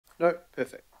No?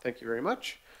 Perfect. Thank you very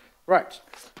much. Right.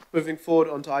 Moving forward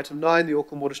on to item 9, the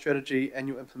Auckland Water Strategy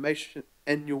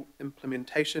Annual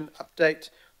Implementation Update.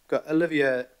 We've got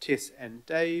Olivia, Tess and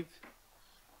Dave.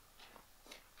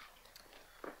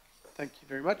 Thank you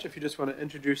very much. If you just want to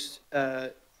introduce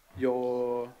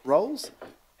your roles,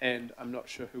 and I'm not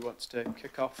sure who wants to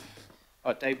kick off.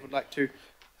 Oh, Dave would like to.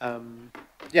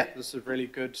 Yeah, this is a really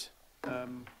good,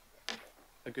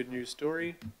 a good news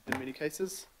story in many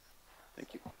cases.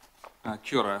 Thank you.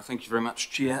 Kia ora. Thank you very much,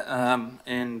 Chair.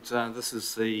 This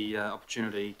is the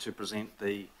opportunity to present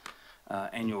the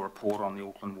annual report on the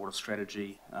Auckland Water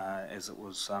Strategy as it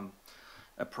was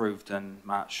approved in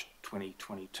March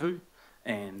 2022.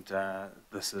 And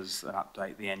this is an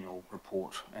update, the annual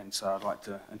report. And so I'd like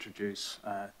to introduce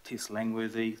Tess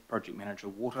Langworthy, Project Manager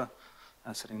Water,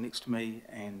 sitting next to me,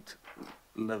 and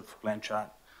Liv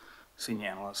Blanchard, Senior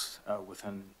Analyst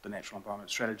within the Natural Environment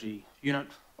Strategy Unit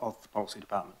of the Policy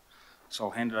Department. So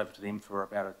I'll hand it over to them for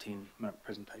about a 10-minute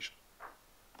presentation.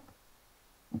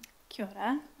 Kia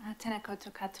ora, tēnā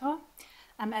koutou katoa.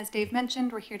 As Dave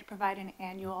mentioned, we're here to provide an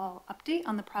annual update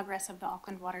on the progress of the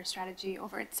Auckland Water Strategy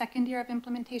over its second year of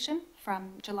implementation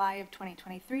from July of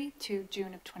 2023 to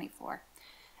June of 24.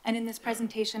 And in this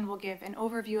presentation, we'll give an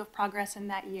overview of progress in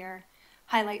that year,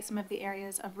 highlight some of the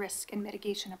areas of risk and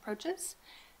mitigation approaches,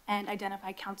 and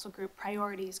identify council group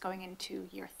priorities going into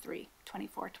year 3,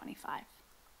 24-25.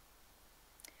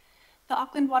 The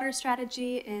Auckland Water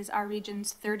Strategy is our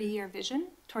region's 30-year vision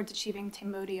towards achieving Te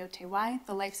Mauri o Te Wai.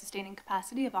 The life-sustaining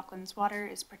capacity of Auckland's water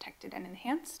is protected and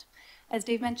enhanced. As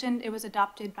Dave mentioned, it was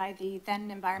adopted by the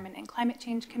then Environment and Climate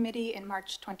Change Committee in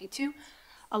March 22,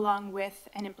 along with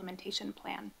an implementation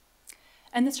plan.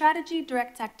 And the strategy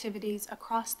directs activities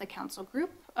across the council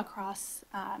group, across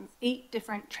 8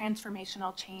 different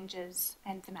transformational changes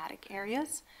and thematic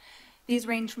areas. These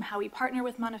range from how we partner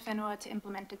with Mana Whenua to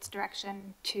implement its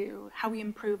direction to how we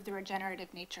improve the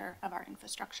regenerative nature of our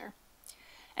infrastructure.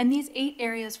 And these 8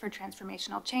 areas for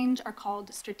transformational change are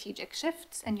called strategic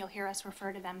shifts, and you'll hear us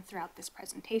refer to them throughout this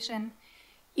presentation.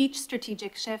 Each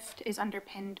strategic shift is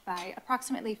underpinned by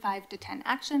approximately 5 to 10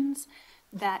 actions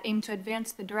that aim to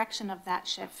advance the direction of that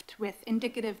shift with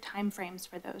indicative timeframes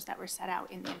for those that were set out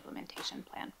in the implementation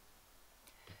plan.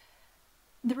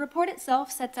 The report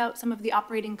itself sets out some of the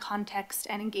operating context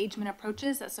and engagement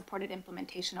approaches that supported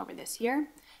implementation over this year,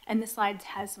 and this slide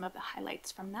has some of the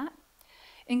highlights from that.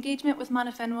 Engagement with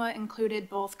Mana Whenua included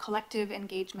both collective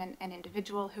engagement and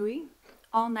individual hui.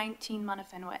 All 19 Mana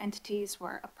Whenua entities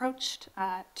were approached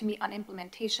to meet on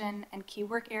implementation and key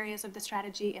work areas of the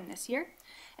strategy in this year,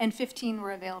 and 15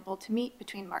 were available to meet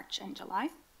between March and July,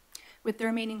 with the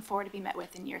remaining 4 to be met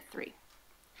with in year 3.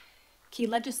 Key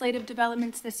legislative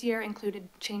developments this year included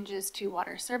changes to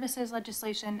water services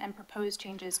legislation and proposed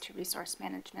changes to resource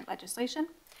management legislation.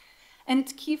 And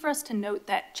it's key for us to note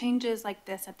that changes like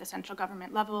this at the central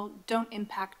government level don't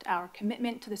impact our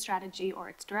commitment to the strategy or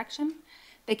its direction.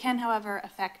 They can, however,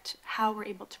 affect how we're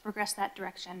able to progress that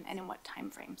direction and in what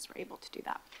timeframes we're able to do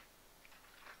that.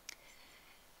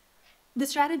 The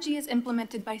strategy is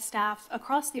implemented by staff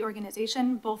across the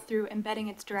organization, both through embedding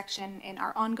its direction in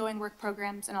our ongoing work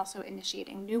programs and also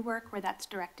initiating new work where that's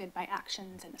directed by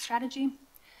actions in the strategy.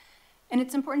 And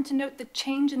it's important to note that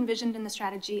change envisioned in the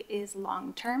strategy is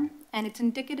long-term, and its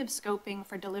indicative scoping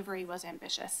for delivery was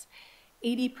ambitious.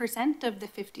 80% of the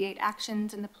 58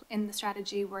 actions in the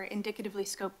strategy were indicatively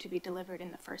scoped to be delivered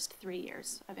in the first 3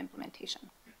 years of implementation.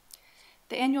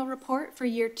 The annual report for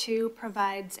year 2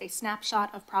 provides a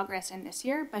snapshot of progress in this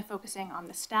year by focusing on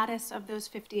the status of those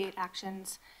 58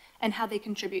 actions and how they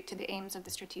contribute to the aims of the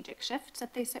strategic shifts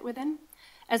that they sit within,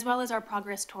 as well as our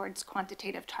progress towards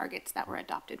quantitative targets that were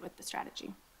adopted with the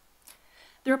strategy.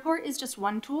 The report is just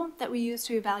one tool that we use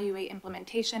to evaluate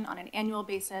implementation on an annual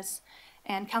basis,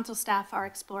 and council staff are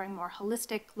exploring more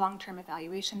holistic long-term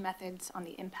evaluation methods on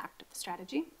the impact of the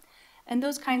strategy. And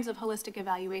those kinds of holistic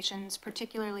evaluations,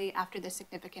 particularly after the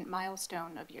significant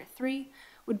milestone of year 3,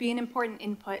 would be an important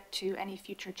input to any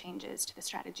future changes to the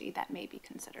strategy that may be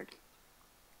considered.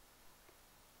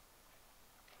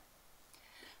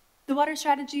 The water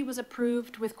strategy was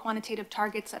approved with quantitative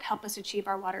targets that help us achieve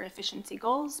our water efficiency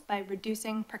goals by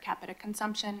reducing per capita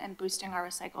consumption and boosting our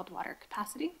recycled water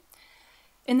capacity.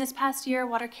 In this past year,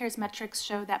 WaterCare's metrics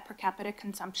show that per capita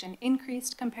consumption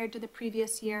increased compared to the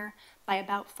previous year by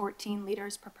about 14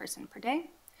 liters per person per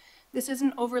day. This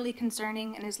isn't overly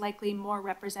concerning and is likely more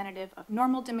representative of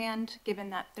normal demand, given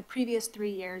that the previous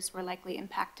 3 years were likely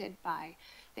impacted by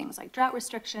things like drought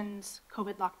restrictions,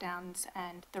 COVID lockdowns,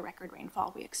 and the record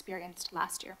rainfall we experienced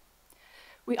last year.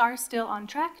 We are still on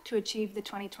track to achieve the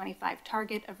 2025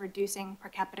 target of reducing per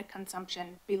capita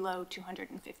consumption below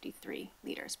 253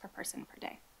 liters per person per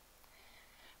day.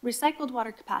 Recycled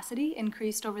water capacity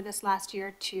increased over this last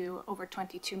year to over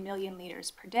 22 million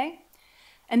liters per day,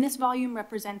 and this volume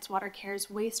represents WaterCare's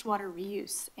wastewater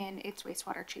reuse in its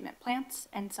wastewater treatment plants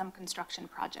and some construction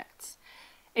projects.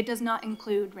 It does not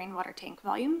include rainwater tank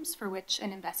volumes, for which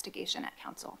an investigation at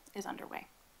Council is underway.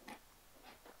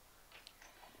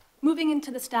 Moving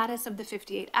into the status of the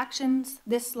 58 actions,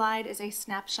 this slide is a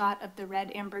snapshot of the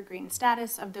red, amber, green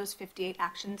status of those 58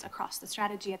 actions across the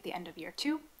strategy at the end of year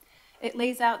 2. It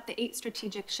lays out the 8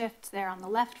 strategic shifts there on the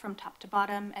left from top to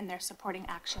bottom and their supporting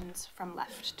actions from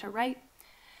left to right.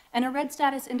 And a red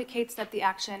status indicates that the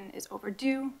action is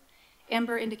overdue.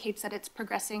 Amber indicates that it's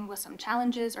progressing with some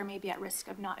challenges or maybe at risk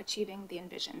of not achieving the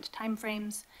envisioned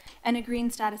timeframes. And a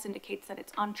green status indicates that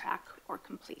it's on track or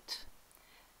complete.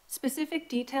 Specific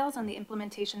details on the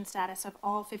implementation status of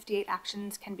all 58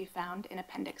 actions can be found in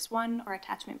Appendix 1 or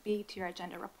Attachment B to your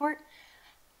agenda report.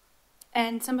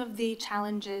 And some of the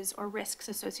challenges or risks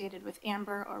associated with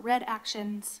amber or red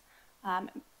actions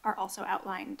are also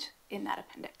outlined in that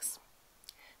appendix.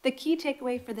 The key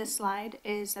takeaway for this slide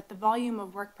is that the volume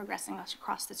of work progressing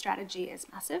across the strategy is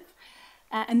massive,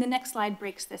 and the next slide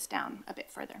breaks this down a bit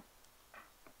further.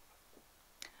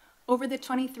 Over the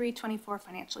 23-24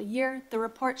 financial year, the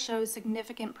report shows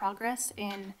significant progress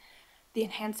in the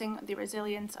enhancing the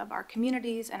resilience of our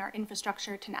communities and our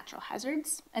infrastructure to natural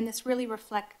hazards. And this really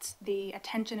reflects the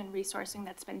attention and resourcing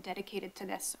that's been dedicated to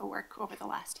this work over the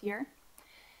last year.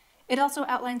 It also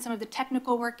outlines some of the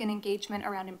technical work and engagement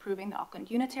around improving the Auckland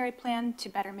Unitary Plan to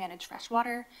better manage fresh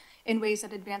water in ways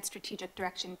that advance strategic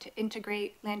direction to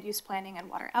integrate land use planning and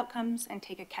water outcomes and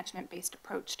take a catchment-based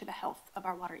approach to the health of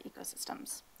our water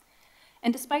ecosystems.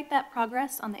 And despite that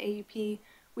progress on the AUP,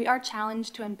 we are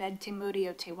challenged to embed Te Mauri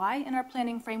o Te Wai in our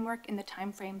planning framework in the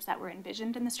timeframes that were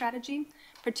envisioned in the strategy,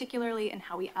 particularly in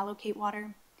how we allocate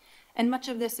water. And much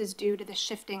of this is due to the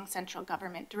shifting central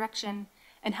government direction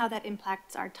and how that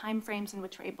impacts our timeframes in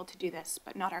which we're able to do this,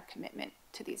 but not our commitment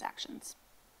to these actions.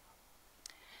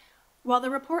 While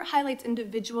the report highlights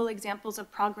individual examples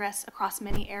of progress across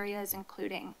many areas,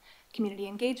 including community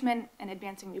engagement and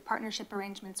advancing new partnership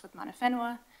arrangements with Mana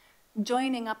Whenua,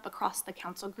 joining up across the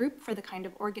council group for the kind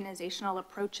of organizational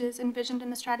approaches envisioned in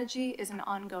the strategy is an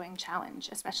ongoing challenge,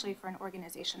 especially for an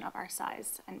organization of our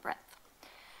size and breadth.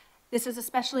 This is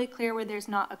especially clear where there's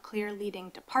not a clear leading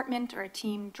department or a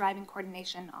team driving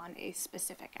coordination on a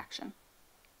specific action.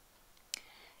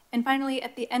 And finally,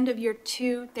 at the end of year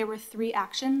 2, there were 3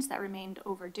 actions that remained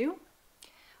overdue.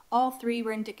 All 3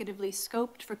 were indicatively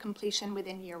scoped for completion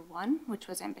within year 1, which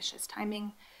was ambitious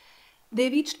timing.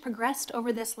 They've each progressed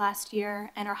over this last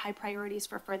year and are high priorities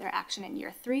for further action in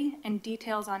year 3, and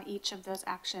details on each of those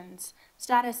actions,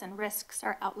 status and risks,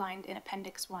 are outlined in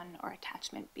Appendix 1 or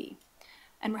Attachment B.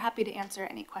 And we're happy to answer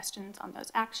any questions on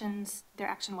those actions. They're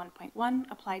Action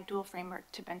 1.1, apply dual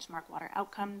framework to benchmark water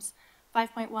outcomes.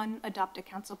 5.1, adopt a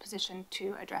council position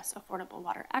to address affordable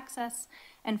water access.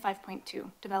 And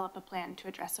 5.2, develop a plan to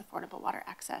address affordable water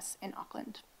access in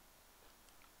Auckland.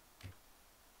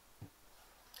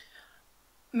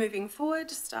 Moving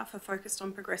forward, staff are focused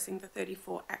on progressing the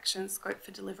 34 actions scoped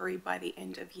for delivery by the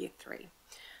end of year 3.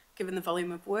 Given the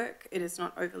volume of work, it is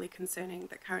not overly concerning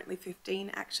that currently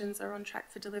 15 actions are on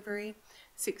track for delivery,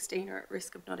 16 are at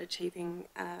risk of not achieving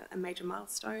a major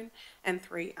milestone, and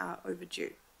 3 are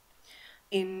overdue.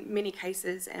 In many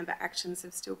cases, amber actions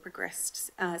have still progressed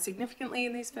significantly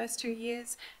in these first 2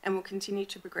 years and will continue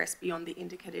to progress beyond the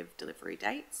indicative delivery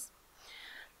dates.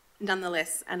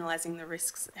 Nonetheless, analysing the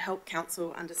risks help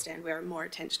Council understand where more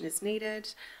attention is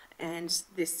needed, and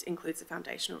this includes the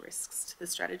foundational risks to the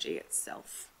strategy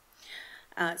itself.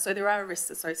 So there are risks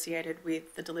associated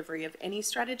with the delivery of any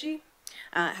strategy.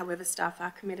 However, staff are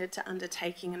committed to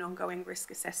undertaking an ongoing risk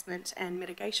assessment and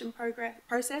mitigation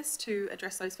process to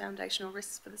address those foundational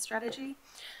risks for the strategy.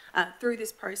 Through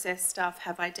this process, staff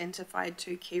have identified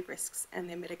 2 key risks and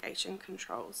their mitigation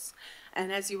controls.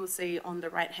 And as you will see on the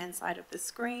right-hand side of the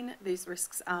screen, these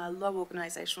risks are low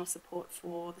organisational support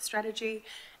for the strategy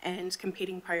and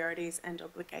competing priorities and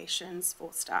obligations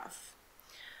for staff.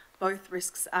 Both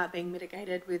risks are being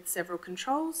mitigated with several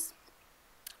controls,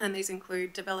 and these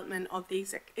include development of the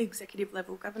executive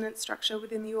level governance structure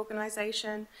within the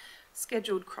organisation,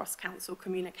 scheduled cross-council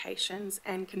communications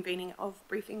and convening of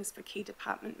briefings for key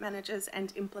department managers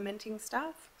and implementing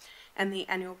staff, and the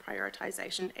annual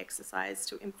prioritisation exercise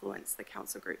to influence the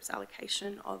council group's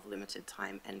allocation of limited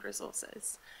time and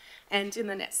resources. And in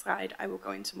the next slide, I will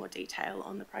go into more detail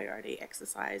on the priority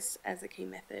exercise as a key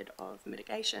method of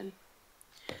mitigation.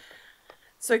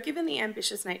 So given the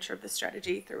ambitious nature of the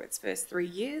strategy through its first 3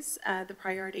 years, the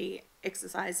priority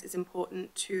exercise is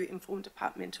important to inform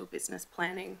departmental business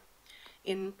planning.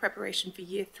 In preparation for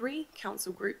year 3,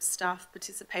 council group staff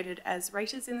participated as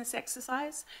raters in this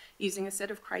exercise, using a set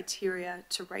of criteria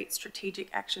to rate strategic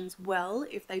actions well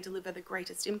if they deliver the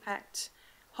greatest impact,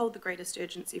 hold the greatest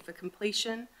urgency for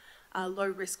completion, are low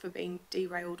risk for being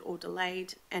derailed or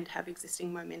delayed, and have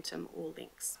existing momentum or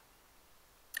links.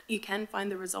 You can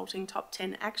find the resulting top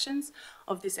 10 actions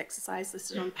of this exercise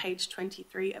listed on page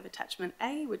 23 of attachment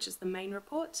A, which is the main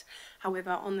report.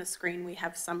 However, on the screen we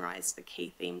have summarised the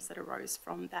key themes that arose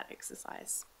from that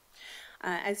exercise.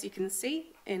 As you can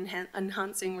see,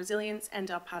 enhancing resilience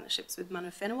and our partnerships with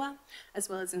mana whenua, as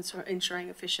well as ensuring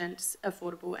efficient,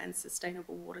 affordable and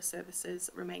sustainable water services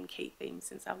remain key themes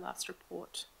since our last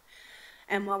report.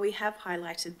 And while we have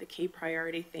highlighted the key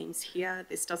priority themes here,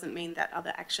 this doesn't mean that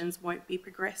other actions won't be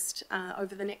progressed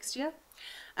over the next year.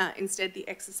 Instead, the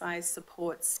exercise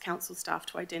supports council staff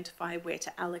to identify where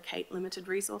to allocate limited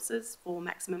resources for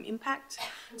maximum impact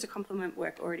to complement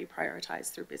work already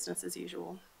prioritised through business as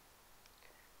usual.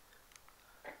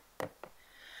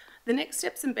 The next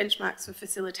steps and benchmarks for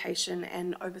facilitation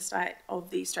and oversight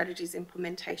of the strategy's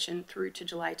implementation through to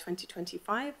July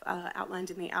 2025 are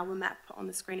outlined in the hour map on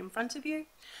the screen in front of you.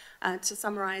 To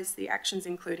summarise, the actions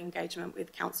include engagement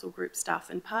with council group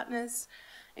staff and partners,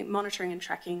 monitoring and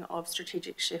tracking of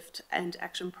strategic shift and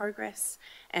action progress,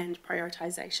 and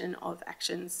prioritisation of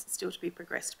actions still to be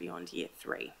progressed beyond year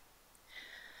 3.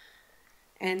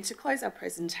 And to close our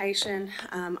presentation,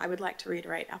 I would like to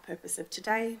reiterate our purpose of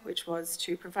today, which was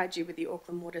to provide you with the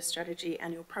Auckland Water Strategy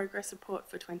Annual Progress Report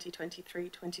for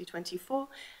 2023-2024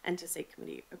 and to seek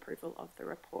committee approval of the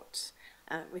report.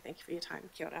 We thank you for your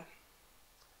time. Kia ora.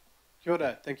 Kia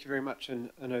ora, thank you very much. And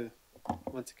I know,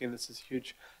 once again, this is a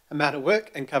huge amount of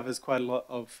work and covers quite a lot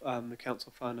of the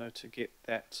council whānau to get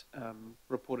that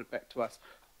reported back to us.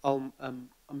 I'm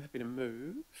happy to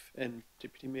move, and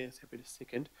Deputy Mayor is happy to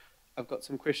second. I've got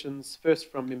some questions, first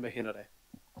from Member Henare.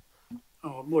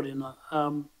 Oh, morena.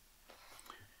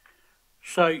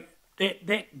 So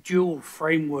that dual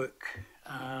framework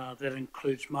that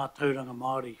includes mātauranga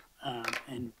Māori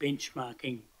and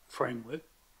benchmarking framework,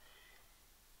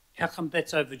 how come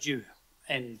that's overdue?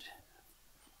 And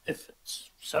if it's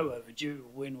so overdue,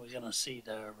 when are we going to see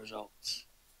the results?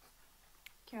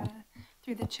 Kia ora.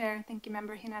 Through the chair, thank you,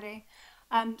 Member Hinare.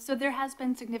 So there has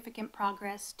been significant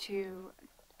progress to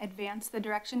advance the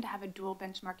direction to have a dual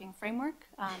benchmarking framework,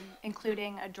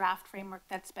 including a draft framework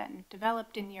that's been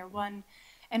developed in year 1,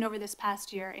 and over this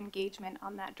past year, engagement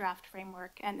on that draft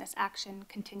framework and this action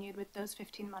continued with those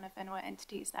 15 mana whenua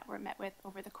entities that were met with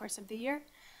over the course of the year.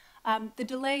 The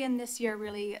delay in this year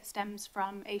really stems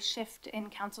from a shift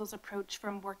in Council's approach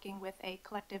from working with a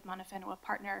collective mana whenua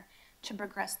partner to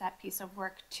progress that piece of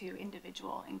work to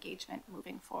individual engagement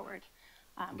moving forward,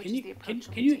 which is the approach.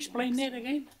 Can you explain that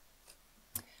again?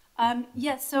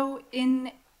 Yes, so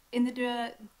in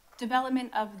the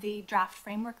development of the draft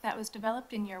framework that was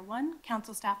developed in year 1,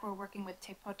 council staff were working with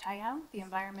Te Potaiao, the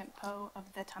environment po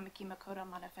of the Tamaki Makaurau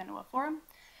Mana Whenua Forum,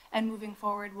 and moving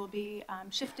forward we'll be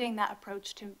shifting that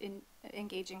approach to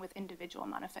engaging with individual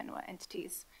mana whenua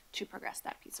entities to progress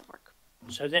that piece of work.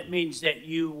 So that means that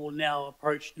you will now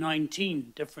approach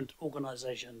 19 different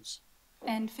organisations.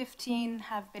 And 15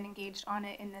 have been engaged on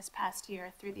it in this past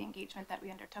year through the engagement that we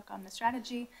undertook on the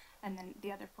strategy, and then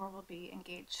the other 4 will be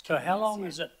engaged. So how long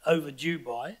is it overdue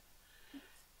by,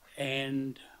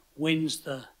 and when's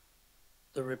the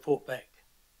report back?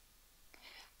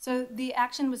 So the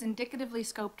action was indicatively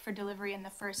scoped for delivery in the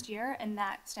first year, and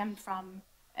that stemmed from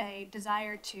a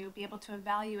desire to be able to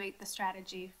evaluate the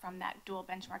strategy from that dual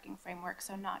benchmarking framework,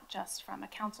 so not just from a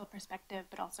council perspective,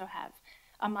 but also have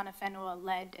a mana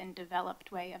whenua-led and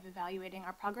developed way of evaluating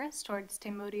our progress towards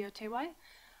Te Mauri o Te Wai.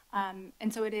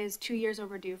 And so it is 2 years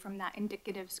overdue from that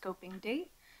indicative scoping date.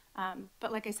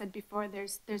 But like I said before,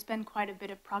 there's been quite a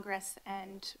bit of progress,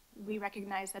 and we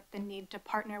recognize that the need to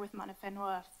partner with mana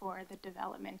whenua for the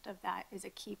development of that is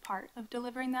a key part of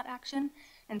delivering that action.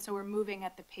 And so we're moving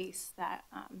at the pace that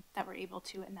we're able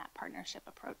to in that partnership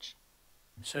approach.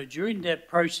 So during that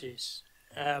process,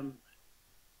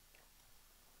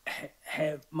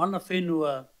 have mana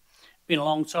whenua been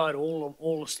alongside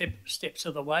all the steps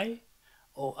of the way,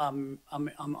 or I'm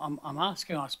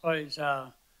asking, I suppose,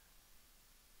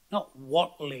 not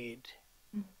what led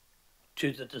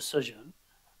to the decision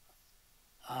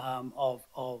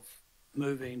of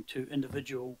moving to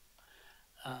individual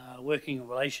working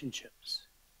relationships,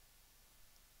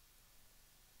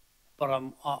 but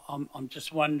I'm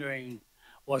just wondering,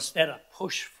 was that a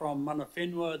push from mana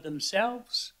whenua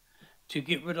themselves to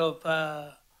get rid of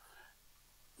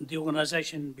the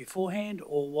organisation beforehand,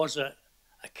 or was it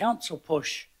a council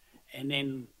push and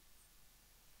then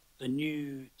the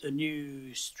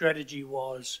new strategy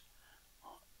was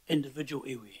individual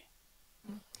iwi?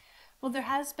 Well, there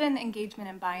has been engagement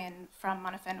and buy-in from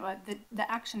Mana Whenua.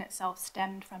 The action itself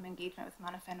stemmed from engagement with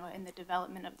Mana Whenua in the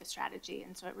development of the strategy,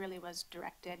 and so it really was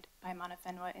directed by Mana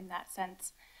Whenua in that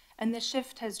sense. And the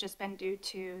shift has just been due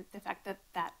to the fact that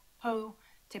that po,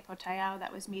 Te Po Taiao,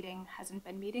 that was meeting, hasn't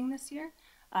been meeting this year.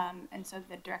 And so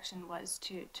the direction was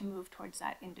to move towards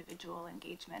that individual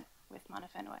engagement with Mana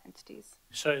Whenua entities.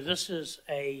 So this is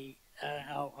I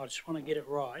just want to get it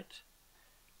right.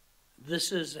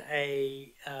 This is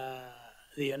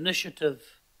the initiative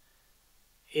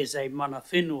is a Mana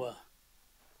Whenua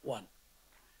one.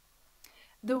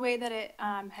 The way that it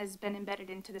has been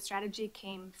embedded into the strategy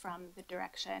came from the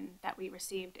direction that we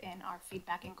received in our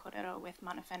feedback in Korero with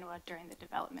Mana Whenua during the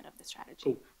development of the strategy.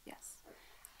 Cool. Yes.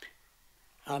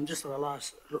 Just the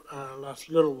last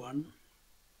little one.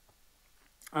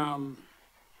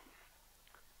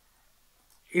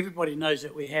 Everybody knows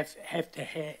that we have to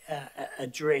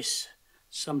address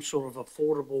some sort of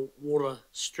affordable water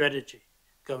strategy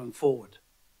going forward.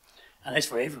 And that's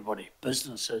for everybody,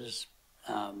 businesses,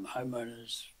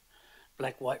 homeowners,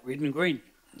 black, white, red and green.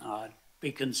 I'd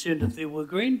be concerned if there were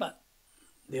green, but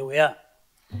there we are.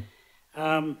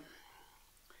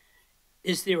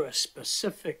 Is there a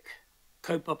specific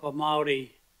kaupapa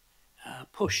Māori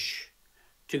push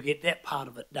to get that part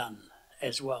of it done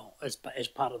as well, as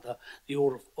part of the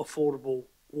affordable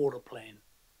water plan?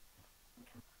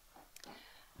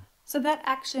 So that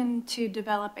action to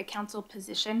develop a council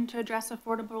position to address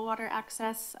affordable water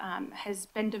access has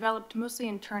been developed mostly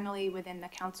internally within the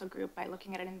council group by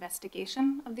looking at an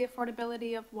investigation of the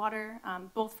affordability of water,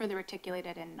 both for the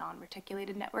reticulated and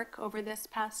non-reticulated network over this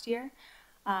past year.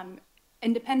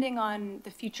 And depending on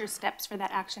the future steps for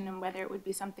that action and whether it would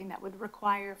be something that would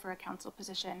require for a council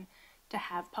position to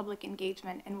have public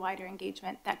engagement and wider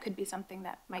engagement, that could be something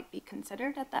that might be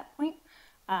considered at that point.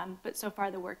 But so far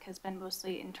the work has been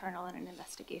mostly internal and an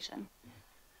investigation.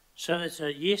 So it's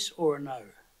a yes or a no?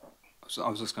 So I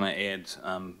was just going to add,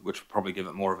 which will probably give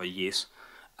it more of a yes,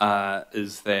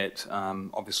 is that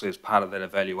obviously as part of that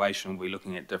evaluation we're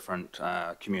looking at different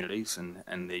communities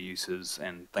and their uses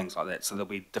and things like that. So there'll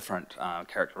be different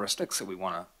characteristics that we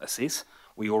want to assess.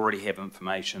 We already have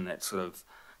information that sort of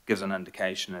gives an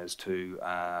indication as to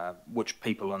which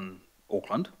people in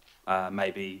Auckland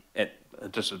may be at a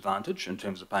disadvantage in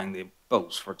terms of paying their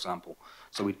bills, for example.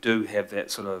 So we do have that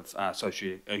sort of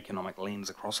socio-economic lens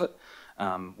across it.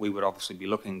 We would obviously be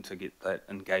looking to get that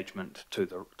engagement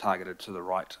targeted to the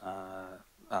right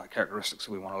characteristics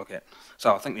that we want to look at.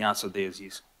 So I think the answer there is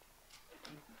yes.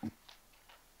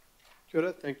 Kia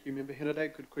ora, thank you, Member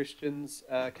Henade. Good questions.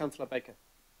 Councillor Baker.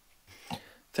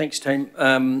 Thanks, team.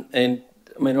 And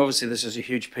I mean, obviously this is a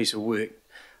huge piece of work.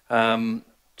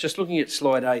 Just looking at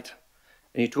slide 8,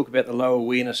 and you talk about the low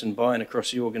awareness and buy-in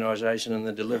across the organisation, and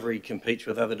the delivery competes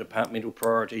with other departmental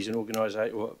priorities and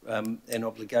and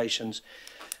obligations.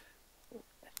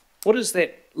 What is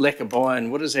that lack of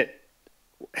buy-in?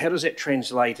 How does that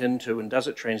translate into, and does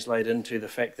it translate into the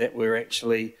fact that we're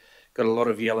actually got a lot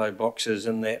of yellow boxes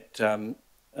in that,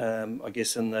 I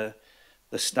guess, in the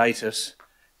status,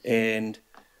 and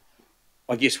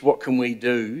I guess what can we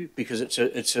do, because it's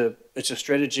a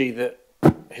strategy that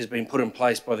has been put in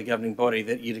place by the governing body,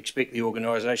 that you'd expect the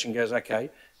organisation goes, okay,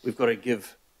 we've got to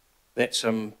give that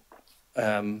some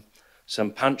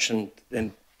punch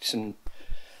and some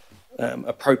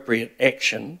appropriate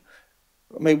action.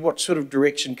 I mean, what sort of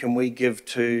direction can we give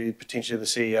to potentially the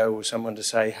CEO or someone to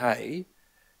say, hey,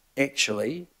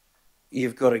 actually,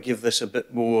 you've got to give this a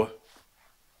bit more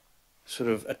sort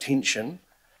of attention,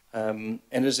 and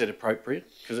is that appropriate?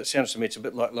 Because it sounds to me it's a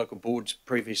bit like local boards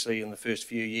previously in the first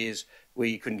few years where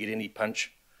you couldn't get any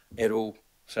punch at all.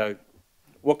 So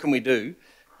what can we do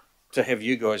to have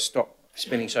you guys stop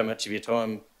spending so much of your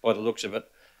time, by the looks of it,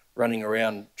 running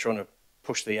around trying to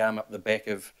push the arm up the back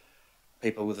of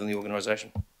people within the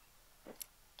organisation?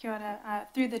 Kia ora.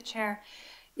 Through the chair,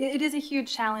 it is a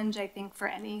huge challenge, I think, for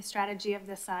any strategy of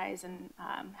this size and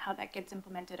how that gets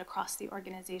implemented across the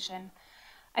organisation.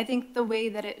 I think the way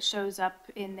that it shows up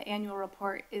in the annual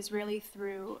report is really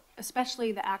through,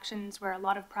 especially the actions where a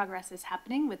lot of progress is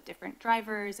happening with different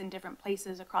drivers in different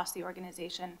places across the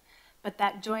organization, but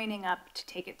that joining up to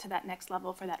take it to that next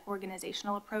level for that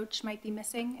organizational approach might be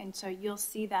missing. And so you'll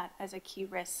see that as a key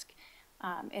risk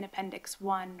in Appendix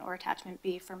 1 or Attachment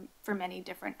B for many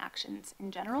different actions in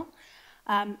general.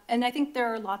 And I think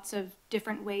there are lots of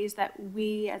different ways that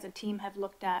we as a team have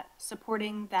looked at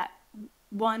supporting that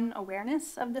one,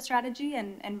 awareness of the strategy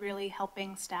and really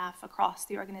helping staff across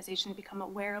the organization become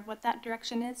aware of what that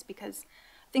direction is, because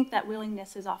I think that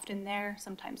willingness is often there.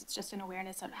 Sometimes it's just an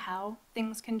awareness of how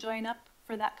things can join up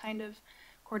for that kind of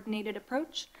coordinated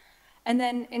approach. And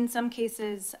then in some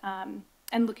cases,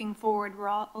 and looking forward, we're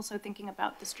also thinking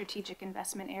about the strategic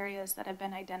investment areas that have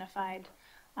been identified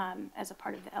as a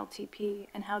part of the LTP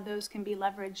and how those can be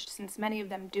leveraged, since many of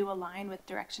them do align with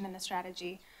direction in the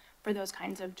strategy for those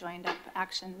kinds of joined up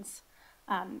actions.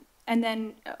 And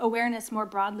then awareness more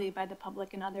broadly by the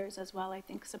public and others as well, I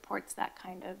think, supports that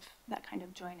kind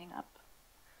of joining up.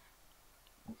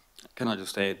 Can I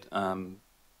just add,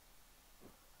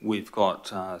 we've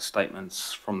got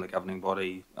statements from the governing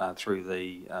body through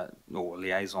the or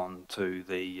liaison to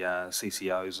the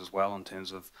CCOs as well, in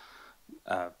terms of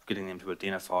getting them to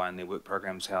identify in their work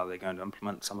programs how they're going to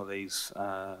implement some of these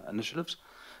initiatives.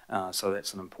 So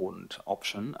that's an important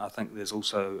option. I think there's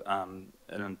also an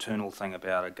internal thing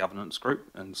about a governance group,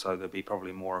 and so there'll be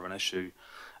probably more of an issue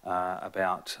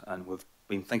about, and we've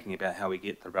been thinking about how we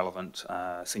get the relevant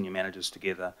senior managers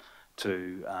together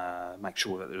to make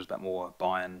sure that there's a bit more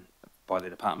buy-in by their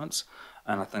departments.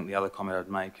 And I think the other comment I'd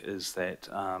make is that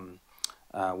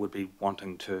would be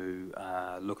wanting to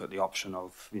look at the option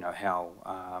of, you know,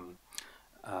 how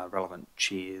relevant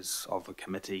chairs of a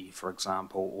committee, for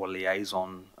example, or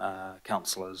liaison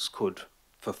councillors could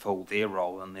fulfil their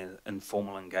role in their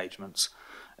informal engagements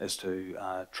as to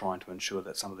trying to ensure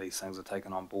that some of these things are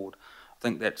taken on board. I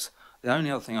think that's the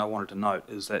only other thing I wanted to note,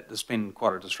 is that it's been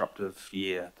quite a disruptive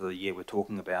year, the year we're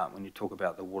talking about, when you talk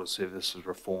about the water services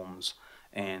reforms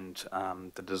and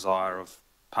the desire of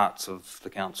parts of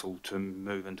the council to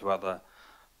move into other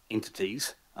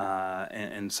entities.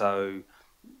 And so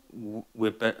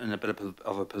we're in a bit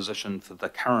of a position for the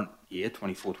current year,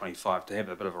 24-25, to have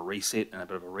a bit of a reset and a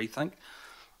bit of a rethink.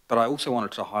 But I also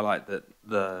wanted to highlight that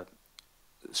the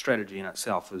strategy in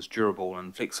itself is durable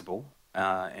and flexible,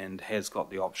 and has got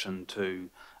the option to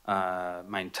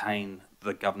maintain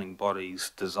the governing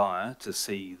body's desire to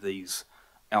see these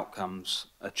outcomes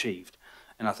achieved.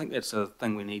 And I think that's a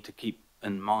thing we need to keep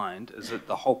in mind, is that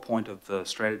the whole point of the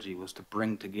strategy was to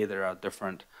bring together our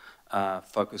different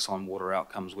focus on water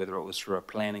outcomes, whether it was through a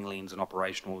planning lens, an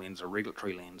operational lens, a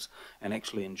regulatory lens, and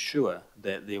actually ensure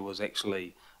that there was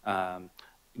actually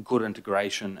good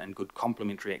integration and good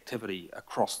complementary activity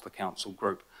across the council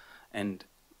group. And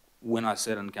when I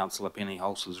sat in Councillor Penny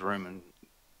Holz's room in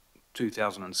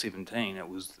 2017, it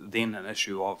was then an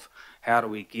issue of how do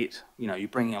we get, you know, you're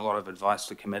bringing a lot of advice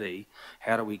to committee,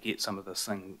 how do we get some of this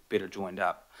thing better joined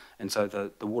up? And so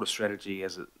the water strategy,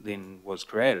 as it then was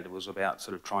created, was about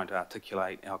sort of trying to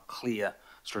articulate our clear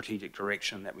strategic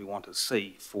direction that we want to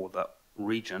see for the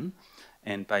region.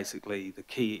 And basically the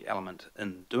key element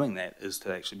in doing that is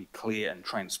to actually be clear and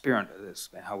transparent as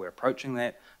how we're approaching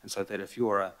that, and so that if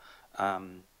you're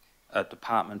a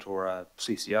department or a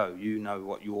CCO, you know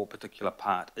what your particular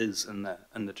part is in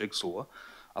the jigsaw.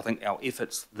 I think our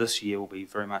efforts this year will be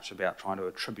very much about trying to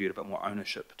attribute a bit more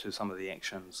ownership to some of the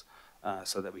actions,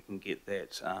 so that we can get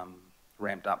that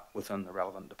ramped up within the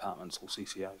relevant departments or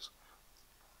CCOs.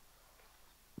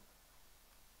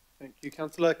 Thank you,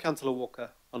 Councillor. Councillor Walker,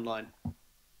 online.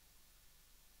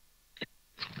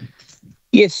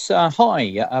 Yes,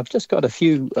 hi. I've just got a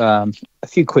few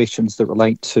questions that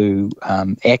relate to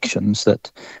actions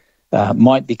that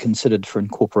might be considered for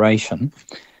incorporation.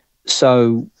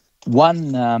 So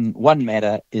one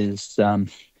matter is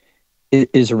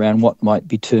around what might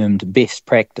be termed best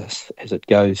practice as it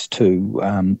goes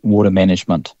to water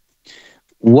management.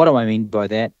 What do I mean by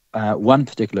that? One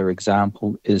particular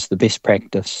example is the best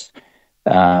practice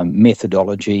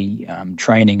methodology,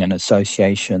 training and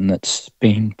association that's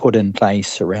been put in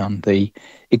place around the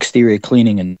exterior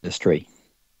cleaning industry.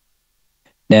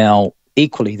 Now,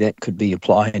 equally, that could be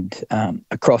applied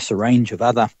across a range of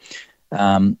other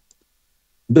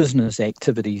business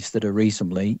activities that are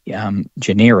reasonably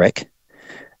generic.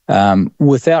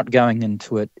 Without going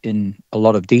into it in a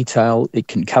lot of detail, it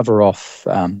can cover off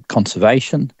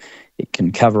conservation, it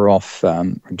can cover off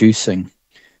reducing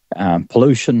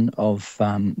pollution of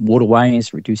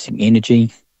waterways, reducing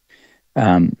energy,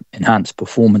 enhanced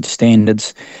performance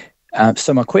standards.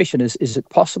 So my question is it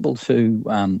possible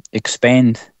to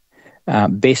expand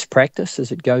best practice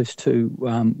as it goes to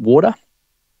water?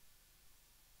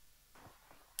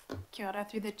 Kia ora,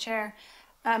 through the chair.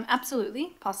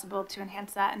 Absolutely possible to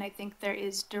enhance that, and I think there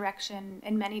is direction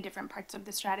in many different parts of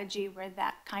the strategy where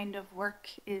that kind of work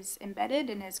is embedded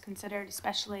and is considered,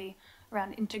 especially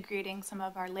around integrating some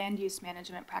of our land use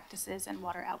management practices and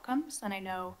water outcomes. And I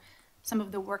know some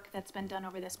of the work that's been done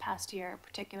over this past year,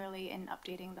 particularly in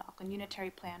updating the Auckland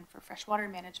Unitary Plan for freshwater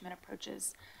management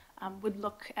approaches, would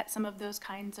look at some of those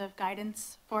kinds of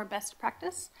guidance for best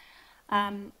practice.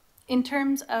 In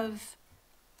terms of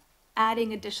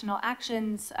adding additional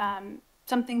actions,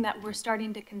 something that we're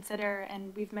starting to consider,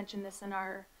 and we've mentioned this in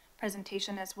our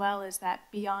presentation as well, is that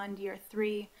beyond year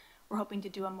 3, we're hoping to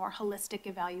do a more holistic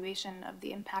evaluation of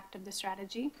the impact of the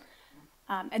strategy.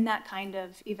 And that kind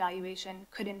of evaluation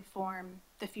could inform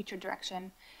the future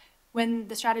direction. When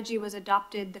the strategy was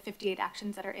adopted, the 58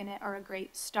 actions that are in it are a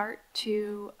great start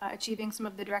to achieving some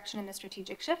of the direction and the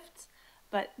strategic shifts,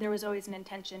 but there was always an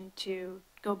intention to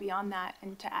go beyond that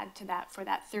and to add to that for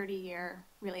that 30-year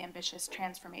really ambitious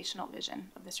transformational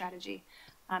vision of the strategy.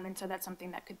 And so that's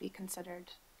something that could be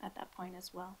considered at that point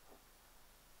as well.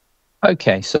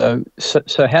 Okay, so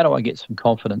how do I get some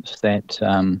confidence that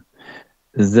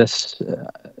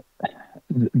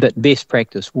that best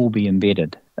practice will be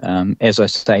embedded? As I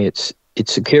say,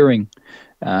 it's occurring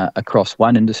across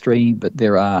one industry, but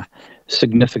there are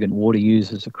significant water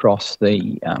users across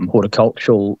the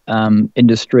horticultural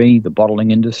industry, the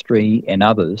bottling industry, and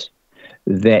others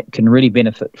that can really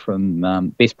benefit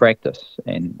from best practice,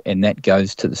 and that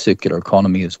goes to the circular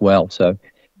economy as well. So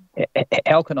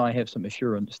how can I have some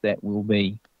assurance that we'll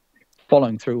be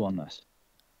following through on this?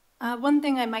 One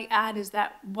thing I might add is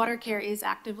that WaterCare is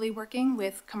actively working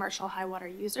with commercial high water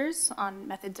users on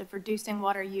methods of reducing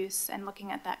water use and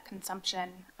looking at that consumption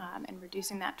and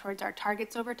reducing that towards our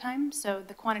targets over time. So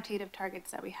the quantitative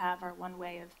targets that we have are one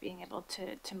way of being able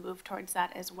to move towards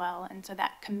that as well. And so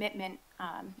that commitment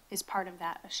is part of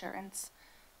that assurance.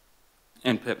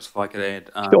 And perhaps if I could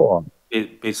add, Sure.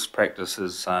 best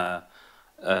practices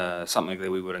something that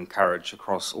we would encourage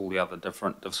across all the other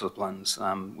different disciplines.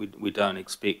 We don't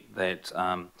expect that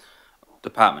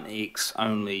Department X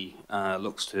only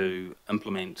looks to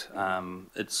implement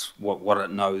its what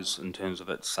it knows in terms of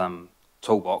its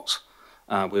toolbox.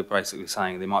 We're basically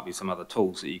saying there might be some other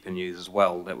tools that you can use as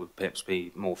well that would perhaps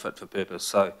be more fit for purpose.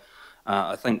 So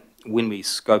I think when we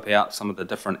scope out some of the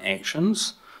different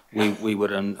actions, we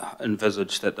would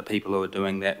envisage that the people who are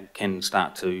doing that can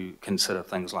start to consider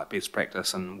things like best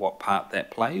practice and what part that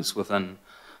plays within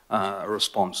a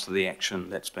response to the action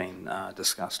that's been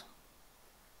discussed.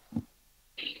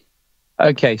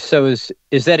 Okay, so is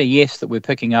that a yes that we're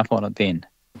picking up on it then?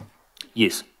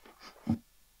 Yes.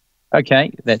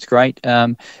 Okay, that's great.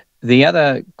 The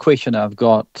other question I've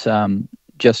got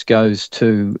just goes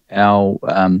to our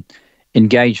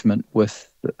engagement with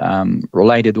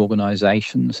related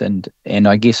organisations, and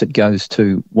I guess it goes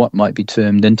to what might be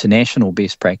termed international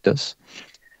best practice.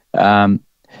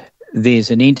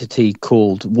 There's an entity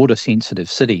called Water Sensitive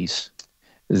Cities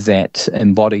that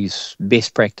embodies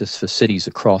best practice for cities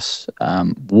across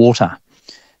water.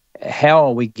 How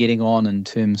are we getting on in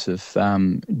terms of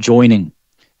joining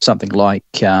something like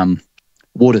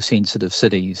Water Sensitive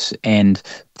Cities and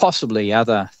possibly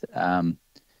other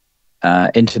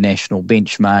international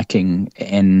benchmarking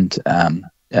and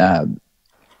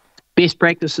best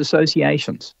practice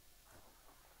associations?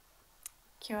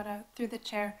 Kia ora, through the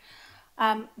chair.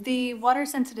 The Water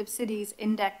Sensitive Cities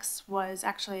Index was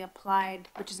actually applied,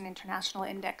 which is an international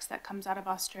index that comes out of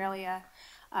Australia,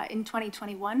 in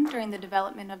 2021 during the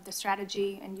development of the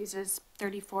strategy, and uses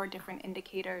 34 different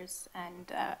indicators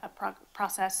and a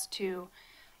process to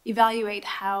evaluate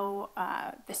how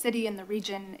the city and the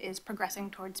region is progressing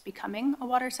towards becoming a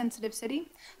water-sensitive city.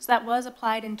 So that was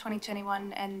applied in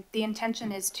 2021, and the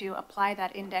intention is to apply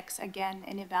that index again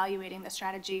in evaluating the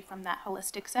strategy from that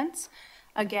holistic sense,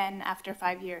 again after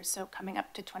 5 years, so coming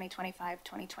up to 2025,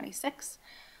 2026.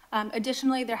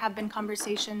 Additionally, there have been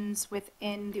conversations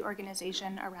within the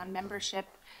organization around membership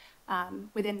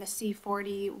within the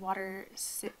C40 Water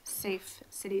Safe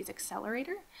Cities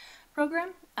Accelerator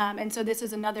program. And so this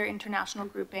is another international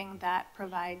grouping that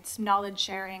provides knowledge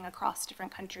sharing across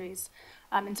different countries.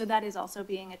 And so that is also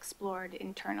being explored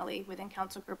internally within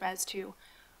Council Group as to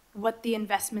what the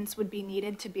investments would be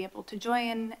needed to be able to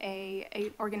join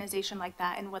a organization like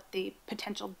that, and what the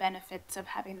potential benefits of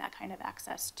having that kind of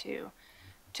access to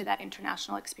that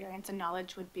international experience and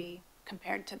knowledge would be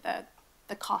compared to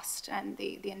the cost and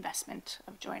the investment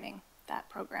of joining that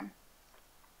program.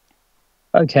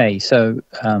 Okay, so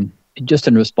just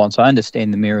in response, I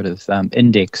understand the merit of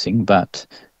indexing, but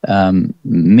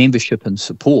membership and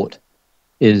support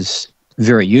is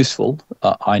very useful.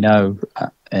 I know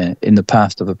in the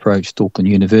past I've approached Auckland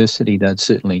University. They'd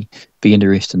certainly be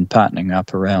interested in partnering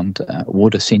up around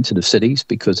water sensitive cities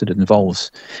because it involves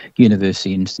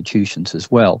university institutions as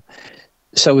well.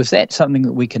 So is that something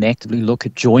that we can actively look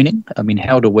at joining? I mean,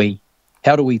 how do we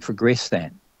progress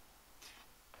that?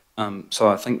 So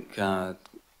I think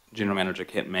General Manager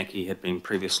Kat Mackey had been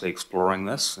previously exploring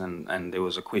this, and there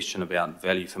was a question about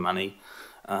value for money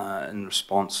in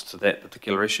response to that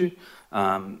particular issue.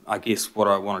 I guess what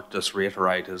I wanted to just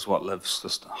reiterate is what Liv's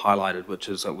just highlighted, which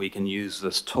is that we can use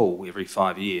this tool every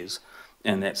 5 years,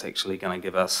 and that's actually going to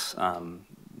give us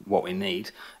what we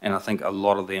need. And I think a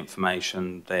lot of the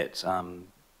information that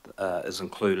is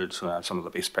included, some of the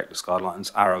best practice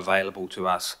guidelines, are available to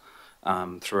us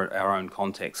through our own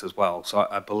contacts as well. So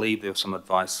I believe there was some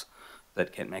advice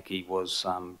that Kat Mackey was,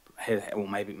 or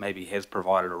maybe has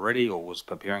provided already, or was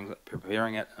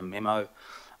preparing it, a memo.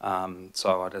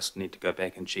 So I just need to go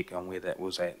back and check on where that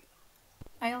was at.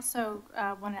 I also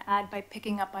want to add, by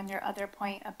picking up on your other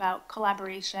point about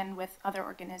collaboration with other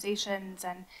organizations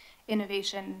and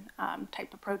innovation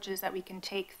type approaches that we can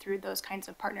take through those kinds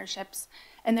of partnerships.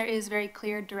 And there is very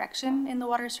clear direction in the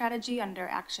water strategy under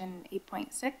Action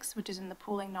 8.6, which is in the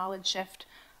pooling knowledge shift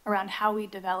around how we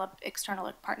develop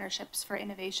external partnerships for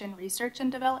innovation, research,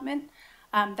 and development.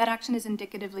 That action is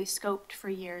indicatively scoped for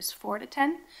years 4 to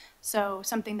 10. So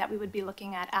something that we would be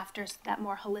looking at after that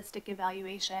more holistic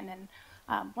evaluation, and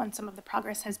once some of the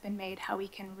progress has been made, how we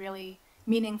can really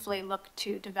meaningfully look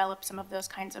to develop some of those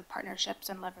kinds of partnerships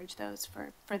and leverage those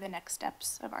for the next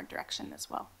steps of our direction as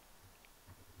well.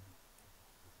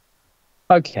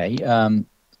 Okay,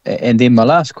 and then my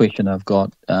last question I've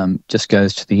got just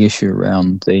goes to the issue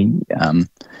around the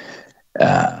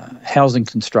housing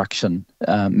construction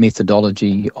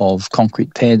methodology of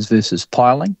concrete pads versus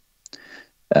piling.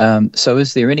 So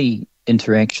is there any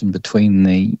interaction between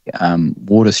the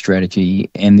water strategy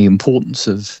and the importance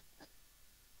of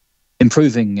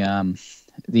improving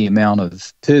the amount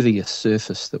of pervious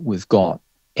surface that we've got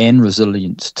and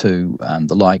resilience to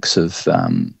the likes of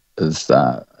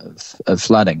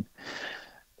flooding,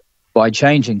 by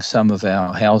changing some of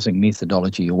our housing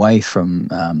methodology away from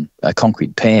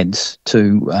concrete pads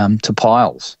to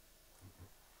piles,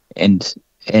 and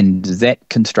that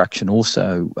construction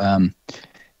also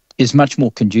is much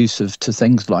more conducive to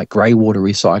things like grey water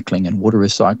recycling and water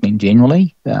recycling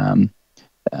generally.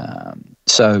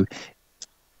 So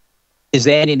is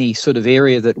that any sort of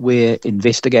area that we're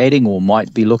investigating or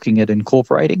might be looking at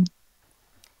incorporating?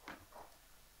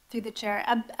 Through the chair,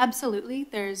 absolutely.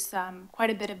 There's quite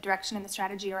a bit of direction in the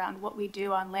strategy around what we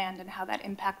do on land and how that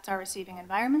impacts our receiving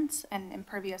environments, and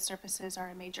impervious surfaces are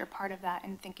a major part of that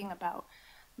in thinking about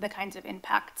the kinds of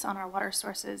impacts on our water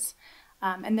sources.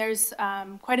 And there's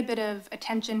quite a bit of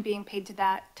attention being paid to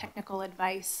that, technical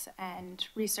advice and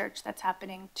research that's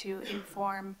happening to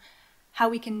inform how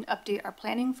we can update our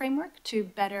planning framework to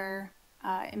better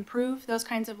improve those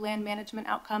kinds of land management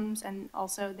outcomes and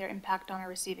also their impact on our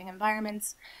receiving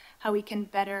environments, how we can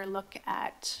better look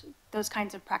at those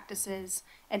kinds of practices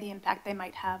and the impact they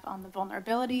might have on the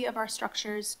vulnerability of our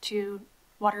structures to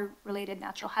water-related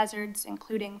natural hazards,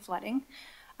 including flooding.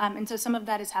 And so some of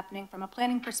that is happening from a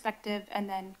planning perspective, and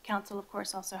then Council, of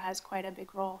course, also has quite a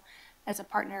big role as a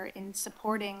partner in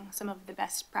supporting some of the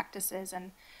best practices.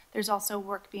 And there's also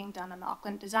work being done on the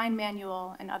Auckland Design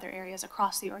Manual and other areas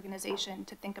across the organization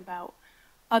to think about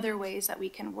other ways that we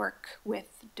can work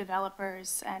with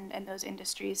developers and those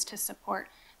industries to support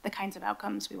the kinds of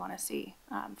outcomes we want to see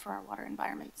for our water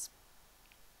environments.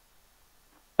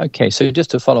 Okay, so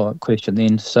just a follow-up question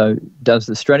then. So does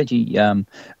the strategy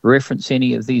reference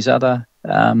any of these other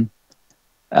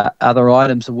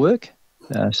items of work?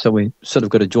 So we sort of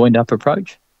got a joined-up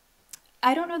approach?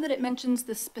 I don't know that it mentions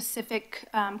the specific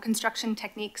construction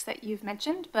techniques that you've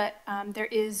mentioned, but there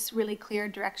is really clear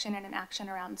direction and an action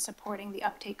around supporting the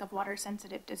uptake of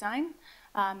water-sensitive design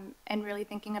and really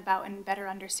thinking about and better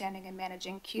understanding and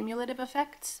managing cumulative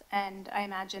effects. And I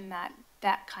imagine that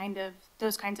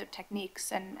those kinds of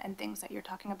techniques and things that you're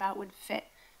talking about would fit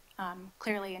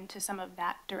clearly into some of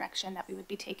that direction that we would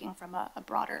be taking from a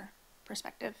broader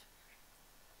perspective.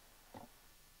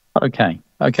 Okay.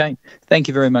 Thank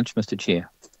you very much, Mr. Chair.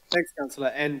 Thanks, Councillor.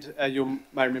 And you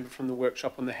might remember from the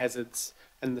workshop on the hazards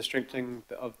and the strengthening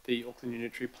of the Auckland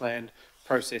Unitary Plan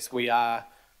process, we are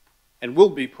and will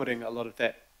be putting a lot of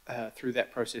that through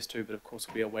that process too, but of course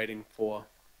we are waiting for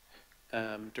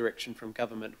direction from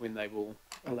government when they will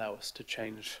allow us to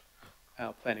change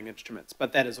our planning instruments.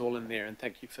 But that is all in there, and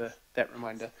thank you for that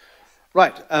reminder.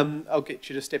 Right, I'll get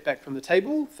you to step back from the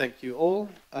table. Thank you all.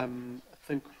 I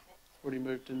think already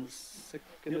moved and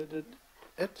seconded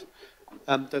it.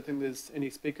 Don't think there's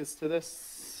any speakers to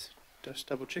this. Just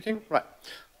double checking. Right.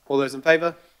 All those in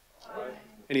favour?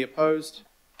 Any opposed?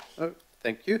 No.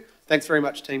 Thank you. Thanks very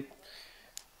much, team.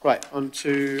 Right, on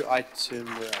to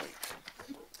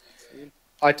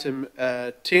item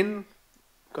 10.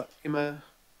 Got Emma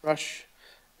Rush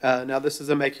Now this is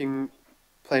a making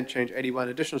plan change 81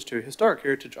 additions to historic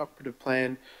heritage operative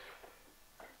plan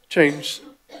change,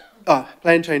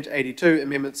 plan change 82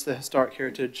 amendments to historic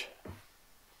heritage.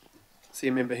 See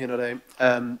member Henare,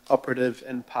 operative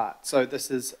in part. So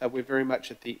this is, we're very much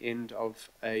at the end of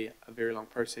a very long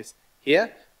process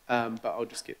here, but I'll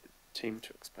just get the team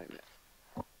to explain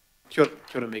that. Kia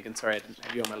ora, Megan, sorry I didn't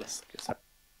have you on my list. Sorry.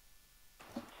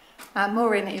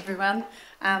 Morning everyone.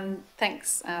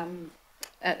 Thanks.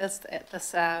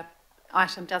 This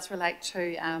item does relate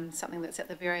to something that's at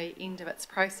the very end of its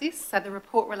process. So the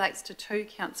report relates to 2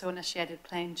 council-initiated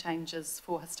plan changes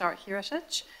for historic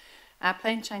heritage.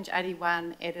 Plan change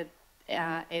 81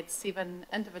 adds 7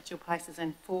 individual places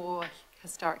and 4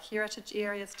 historic heritage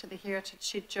areas to the heritage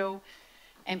schedule.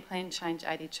 And plan change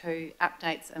 82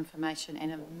 updates information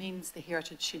and amends the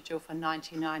heritage schedule for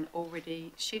 99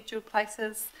 already scheduled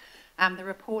places. The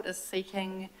report is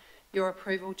seeking your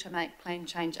approval to make plan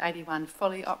change 81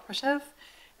 fully operative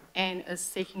and is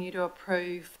seeking you to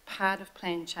approve part of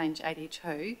plan change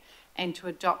 82 and to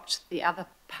adopt the other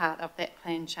part of that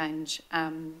plan change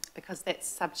because that's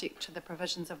subject to the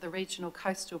provisions of the Regional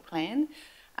Coastal Plan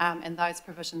and those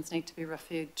provisions need to be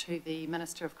referred to the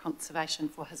Minister of Conservation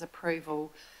for his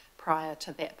approval prior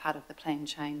to that part of the plan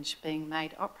change being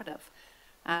made operative.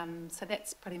 So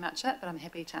that's pretty much it, but I'm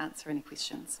happy to answer any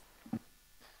questions.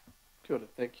 Kia ora,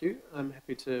 thank you. I'm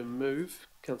happy to move.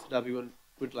 Councillor Darby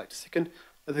would like to second. I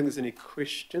don't think there's any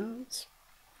questions.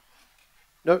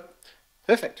 No?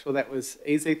 Perfect. Well, that was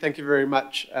easy. Thank you very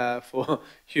much for a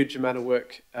huge amount of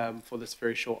work for this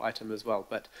very short item as well.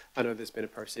 But I know there's been a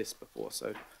process before,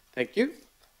 so thank you.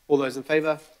 All those in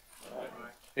favour?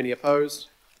 Any opposed?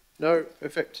 No?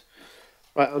 Perfect.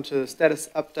 Right, on to the status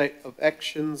update of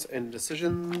actions and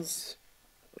decisions.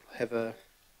 We'll have a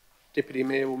Deputy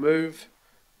Mayor will move.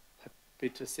 Happy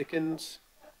to second.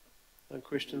 No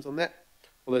questions on that.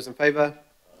 All those in favour?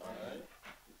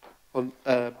 On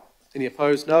any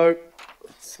opposed? No.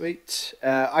 Sweet.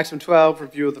 Item 12,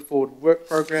 review of the forward work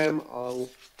programme. I'll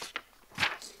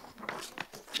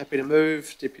happy to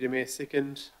move. Deputy Mayor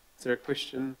second. Is there a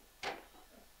question?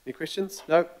 Any questions?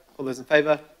 No. All those in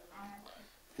favour?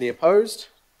 Any opposed?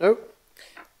 No.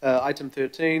 Item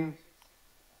 13,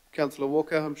 Councillor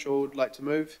Walker, I'm sure would like to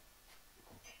move.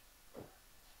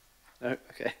 No.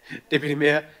 Okay. Deputy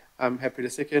Mayor, I'm happy to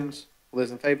second. All those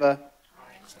in favour?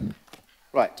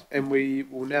 Right, and we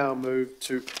will now move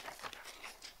to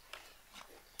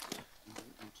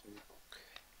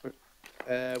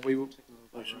we will.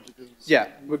 Yeah,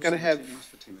 we're going to have.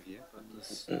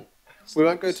 We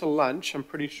won't go to lunch. I'm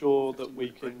pretty sure that we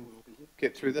can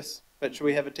get through this. But should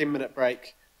we have a 10-minute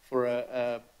break for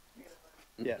a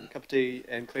cup of tea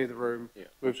and clear the room? Yeah,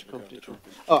 move to confidential.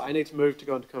 Oh, I need to move to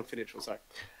go into confidential. Sorry.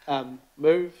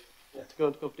 Move to go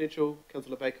into confidential.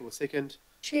 Councillor Baker will second.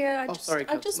 Chair,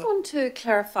 I just want to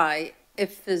clarify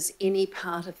if there's any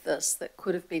part of this that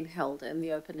could have been held in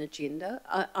the open agenda.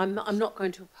 I'm not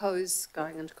going to oppose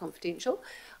going into confidential.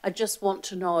 I just want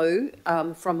to know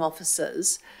from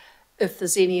officers if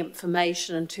there's any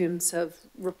information in terms of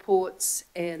reports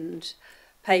and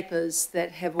papers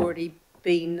that have already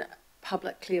been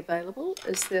publicly available.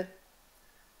 Is there?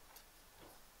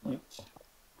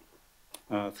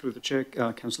 Yeah. Through the Chair,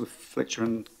 Councillor Fletcher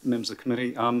and members of the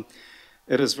committee,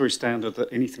 it is very standard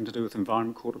that anything to do with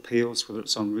Environment Court appeals, whether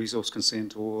it's on resource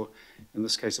consent or, in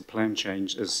this case, a plan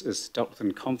change, is dealt with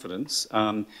in confidence.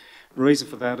 The reason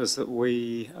for that is that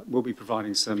we will be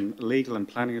providing some legal and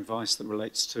planning advice that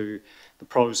relates to the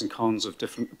pros and cons of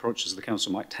different approaches the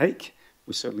council might take.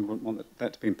 We certainly wouldn't want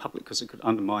that to be in public because it could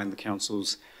undermine the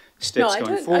council's steps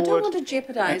going forward. I don't want to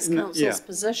jeopardise council's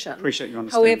position. Appreciate your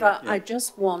understanding. However, I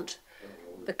just want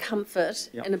the comfort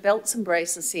in a belts and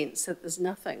braces sense that there's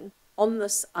nothing on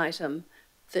this item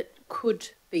that could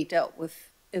be dealt with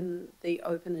in the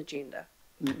open agenda.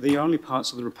 The only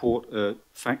parts of the report are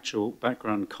factual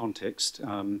background context,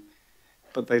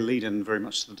 but they lead in very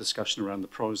much to the discussion around the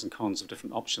pros and cons of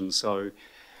different options. So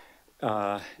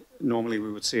normally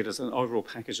we would see it as an overall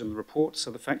package in the report.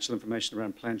 So the factual information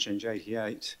around Plan Change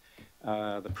 88,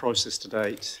 the process to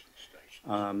date,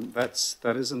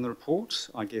 that is in the report.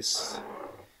 I guess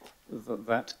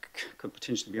that could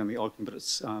potentially be on the open, but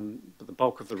it's but the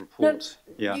bulk of the report.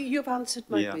 No, yeah, you've answered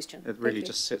my question. It really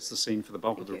just sets the scene for the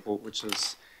bulk of the report, which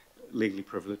is legally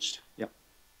privileged. Yeah.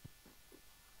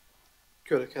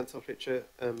 Kia ora, Councillor Fletcher.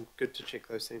 Good to check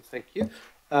those things. Thank you.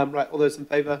 Right, all those in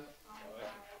favour?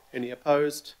 Any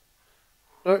opposed?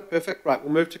 No, perfect. Right,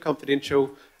 we'll move to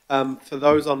confidential. For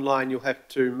those online, you'll have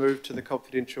to move to the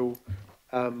confidential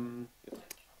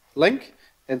link.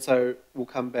 And so we'll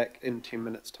come back in 10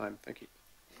 minutes' time. Thank you.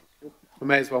 We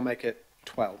may as well make it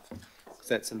 12, because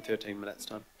that's in 13 minutes'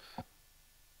 time.